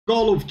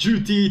Call of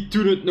Duty,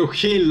 toen het nog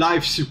geen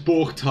live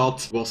support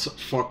had, was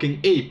fucking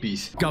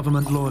episch.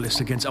 Government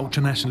loyalists against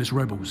ultranationalist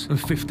rebels and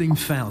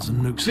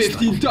 15,000 nukes.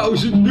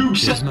 15.000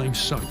 nukes! His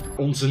name's Soap.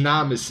 Onze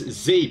naam is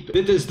Zeep.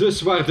 Dit is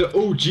dus waar de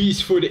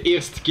OG's voor de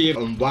eerste keer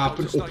een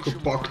wapen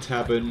opgepakt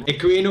hebben.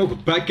 Ik weet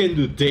nog, back in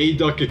the day,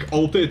 dat ik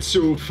altijd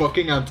zo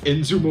fucking aan het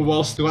inzoomen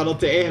was. Terwijl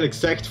dat hij eigenlijk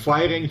zegt,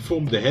 firing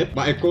from the hip.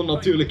 Maar ik kon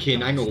natuurlijk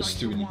geen Engels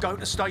doen. Go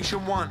to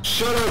station 1.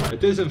 Shut up!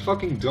 Het is een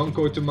fucking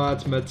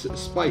drankautomaat met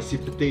spicy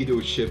potato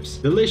chips.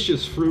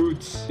 Delicious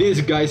fruits.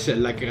 Deze guys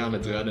zijn lekker aan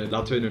het rennen.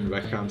 Laten we in hun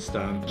weg gaan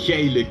staan.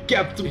 Geile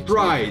Captain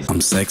Price.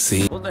 I'm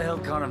sexy. What the hell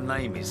kind of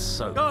name is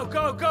Soap? Go,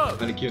 go, go!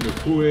 Ben ik hier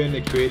nog goed in?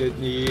 Ik weet het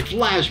niet.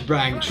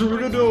 Flashbang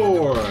through the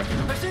door.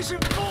 Position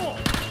 4!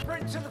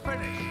 Sprint to the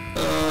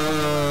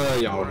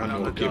finish! Ja, we gaan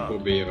nog een keer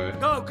proberen.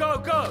 Go,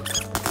 go, go!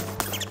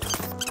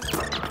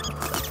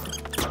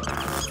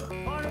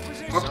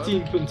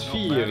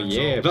 18.4,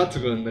 yeah.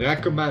 Veteran,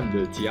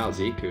 recommended, ja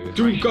zeker.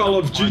 Toen Call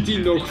of Duty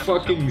nog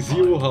fucking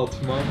ziel had,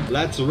 man.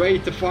 Let's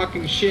raid the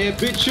fucking shit,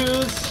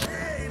 bitches.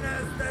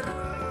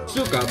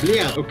 Suka,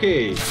 blea.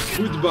 Oké,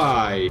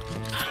 goodbye.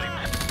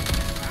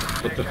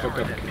 What the fuck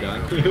heb ik gedaan?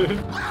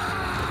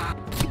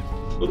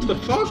 What the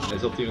fuck? Hij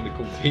zat hier in de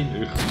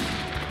container.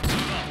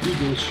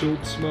 Eagle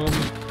shots, man.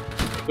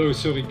 Oh,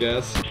 sorry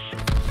guys.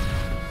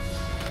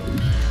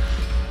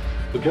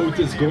 De boot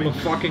is gonna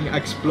fucking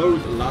explode.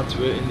 Laten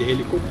we in de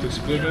helikopter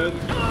springen.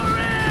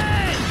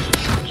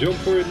 Jump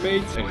for it,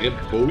 mate. Een rip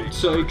boot,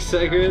 zou ik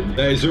zeggen.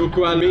 Hij is ook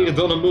wel meer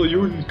dan 1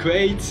 miljoen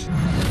kwijt.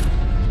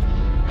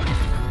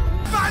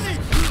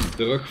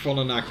 De rug van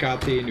een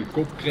AK tegen uw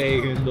kop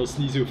krijgen, dat is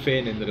niet zo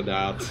fijn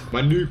inderdaad.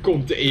 Maar nu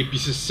komt de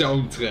epische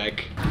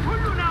soundtrack.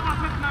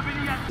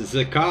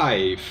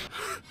 Zehkeav.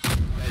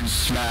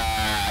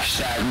 Smash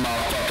that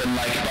motherfucking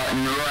like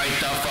button right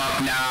the fuck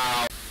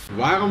now.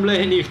 Waarom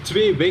liggen hier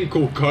 2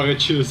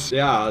 winkelkarretjes?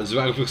 Ja,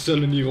 zwervers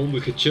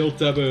hieronder gechilled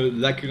hebben.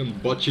 Lekker een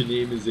badje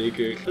nemen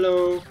zeker.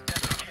 Hallo.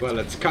 Well,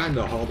 it's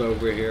kinda hot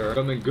over here. Ik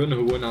ben mijn gun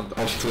gewoon aan het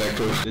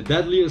aftrekken. The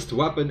deadliest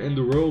weapon in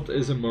the world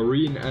is a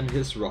marine and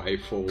his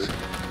rifle.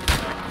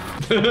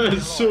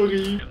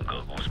 Sorry.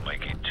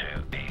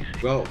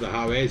 Wel, daar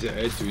gaan wij ze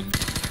uitdoen.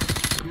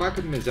 Ik maak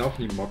het mezelf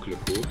niet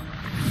makkelijk hoor.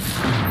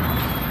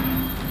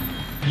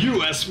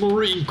 US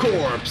Marine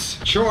Corps.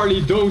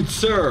 Charlie don't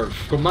serve.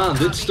 Kom aan,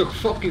 dit is toch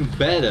fucking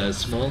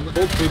badass, man.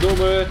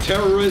 Godverdomme,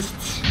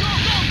 terrorists.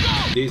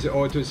 Deze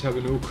auto's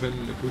hebben ook een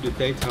goede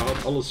tijd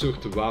gehad. Alle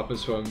soorten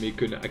wapens waar we mee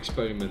kunnen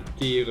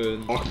experimenteren.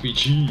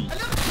 RPG.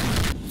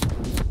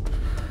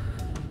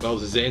 Wel,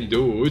 ze zijn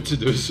dood,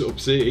 dus op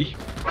zich.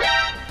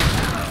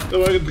 Er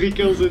waren 3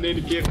 kills in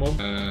 1 keer, man.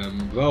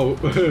 Wauw,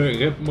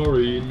 rip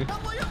Marine.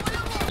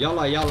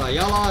 Jalla, jalla,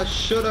 jalla,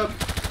 shut up.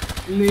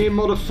 Nee,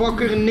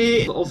 motherfucker,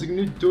 nee. Als ik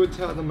nu dood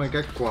ga, dan ben ik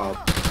echt kwaad.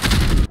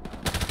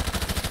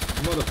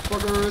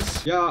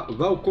 Motherfuckers. Ja,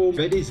 welkom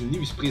bij deze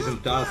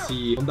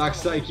nieuwspresentatie. Vandaag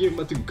sta ik hier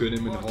met een gun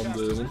in mijn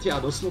handen. Want ja,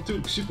 dat is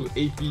natuurlijk super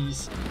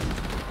episch.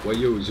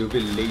 Wow,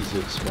 zoveel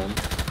lasers, man.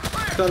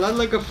 Er staat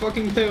letterlijk een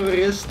fucking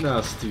terrorist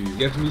naast u.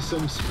 Give me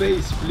some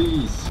space,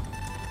 please.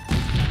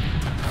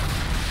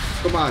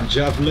 Come on,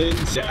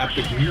 javelins. The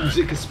epic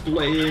music is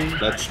playing.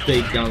 Let's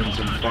take down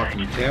some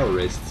fucking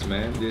terrorists,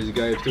 man. Deze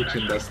guy heeft ook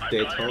zijn beste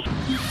tijd gehad.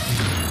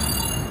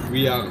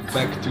 We are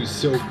back to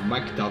Soap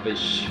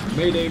McTavish.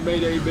 Mayday,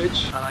 mayday,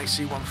 bitch. An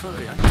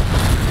AC-130, eh?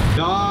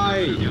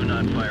 Die! Do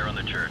not fire on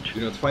the church. Do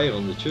not fire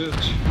on the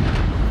church.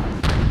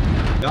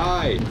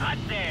 Die!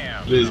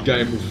 Deze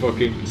guy moet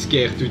fucking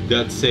scared to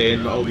death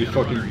zijn met al die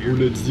fucking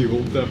bullets die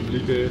rond hem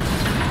vliegen.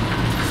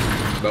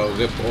 Wel,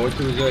 rip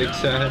auto zou ik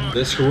zeggen.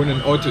 Dit is gewoon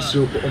een auto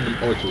slopen om een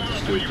auto te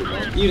stoten,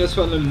 man. Hier is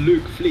wel een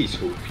leuk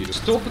vleeshoopje.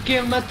 Stop een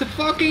keer met de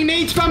fucking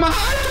nates van mijn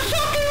hand!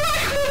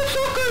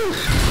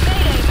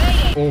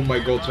 Oh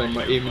my god, man,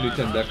 maar 1 minuut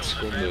en 30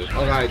 seconden.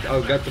 Alright,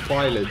 I'll get the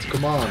pilot.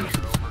 Come on.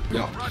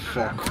 Ja,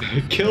 fuck.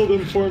 Kill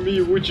them for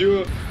me, would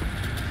you?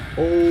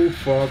 Oh,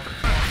 fuck.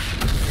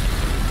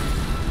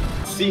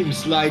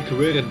 Seems like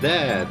we're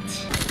dead.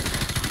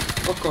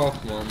 Fuck off,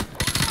 man.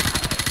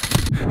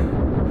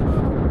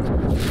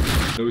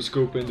 No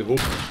scope in de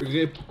hop.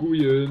 Rip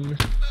koeien.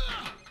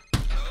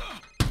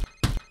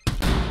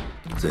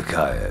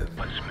 Zehkeav.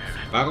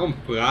 Waarom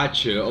praat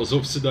je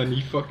alsof ze dat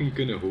niet fucking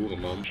kunnen horen,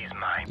 man?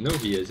 No,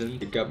 he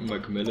isn't. Ik heb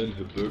Macmillan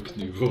gebukt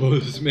nu,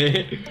 volgens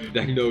mij. Ik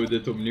denk dat we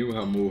dit opnieuw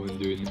gaan mogen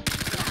doen.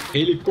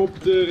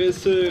 Helikopter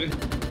is er.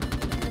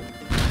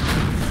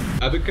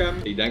 Heb ik hem?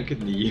 Ik denk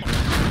het niet.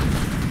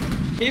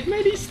 Geef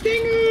mij die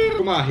stinger!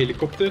 Kom maar,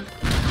 helikopter.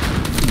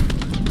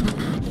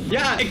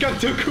 Ja, ik heb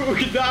het ook gewoon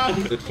gedaan.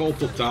 Het valt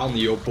totaal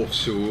niet op of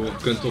zo. Je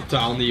kunt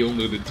totaal niet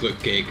onder de truck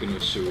kijken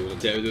of zo.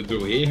 Zijn we er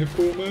doorheen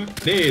gekomen?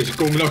 Nee, ze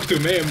komen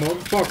achter mij, man.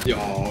 Fuck. Ja,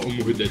 hoe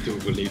moet je dit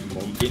overleven,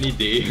 man? Geen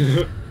idee.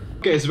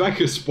 Oké, hij is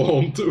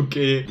weggespawned.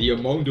 Oké. Die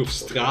amount of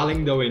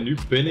straling dat wij nu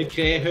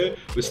binnenkrijgen.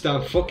 We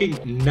staan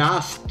fucking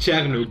naast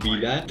Chernobyl,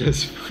 hè. Dat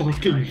is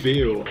fucking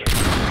veel.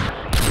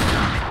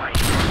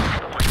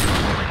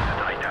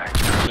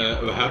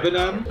 We hebben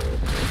hem.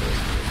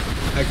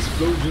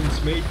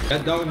 Explosions, mate.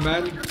 Get down,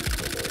 man.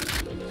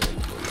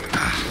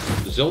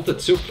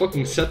 altijd zo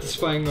fucking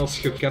satisfying als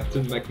je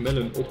Captain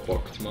Macmillan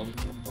oppakt, man.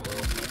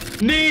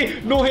 Nee,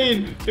 nog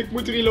één. Ik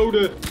moet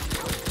reloaden.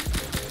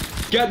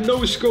 Get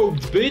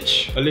no-scoped,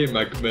 bitch. Alleen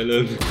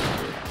Macmillan.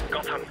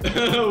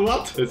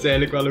 Wat? Dat is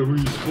eigenlijk wel een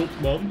goede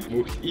spot, man.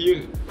 Mocht hier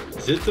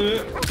zitten.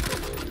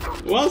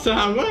 Wat? Ze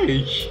gaan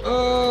weg.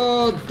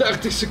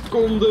 30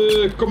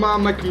 seconden. Kom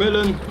aan,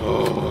 Macmillan.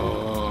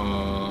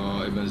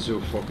 Ik ben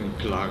zo fucking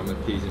klaar met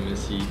deze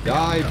missie.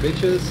 Die,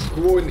 bitches.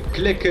 Gewoon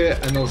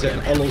klikken en dan zijn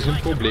al onze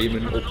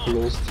problemen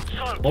opgelost.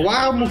 Maar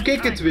waarom moet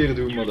ik het weer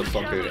doen,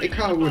 motherfucker? Ik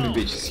ga gewoon een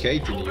beetje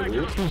schijten hier,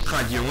 hoor.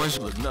 God, jongens,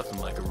 look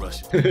nothing like a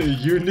Russian.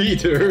 You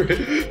need her.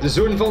 De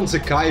zoon van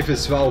Zehkeav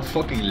is wel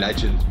fucking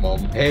legend,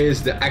 man. Hij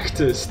is de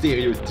echte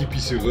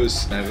stereotypische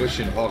Rus. En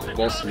Russian hard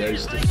bas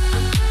luisteren.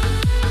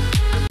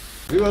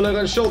 Wie wil er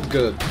een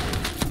shotgun?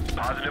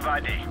 Positive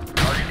ID.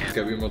 Ik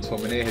heb iemand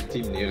van mijn eigen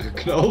team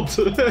neergeknald.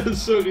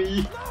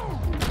 Sorry.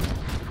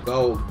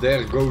 Well,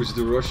 there goes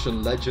the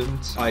Russian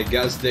legend. I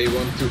guess they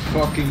want to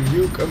fucking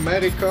nuke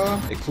America.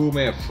 Ik voel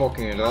mij een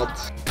fucking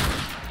rat.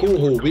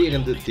 Kogel weer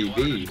in de tv.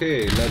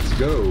 Oké, let's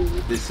go.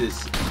 This is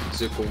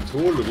the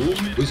control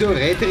room. Hoezo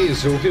rijdt er hier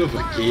zoveel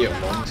verkeer,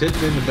 man?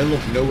 Zitten we in the middle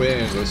of nowhere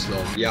in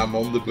Rusland? Ja,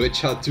 man, de bridge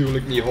gaat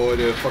natuurlijk niet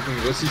houden. Fucking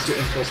Russische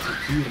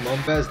infrastructuur,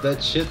 man. Pass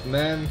that shit,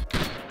 man.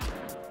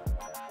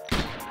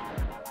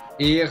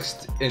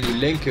 Eerst in uw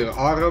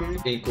linkerarm.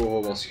 1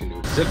 kogel was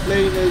genoeg. The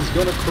plane is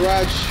gonna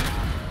crash.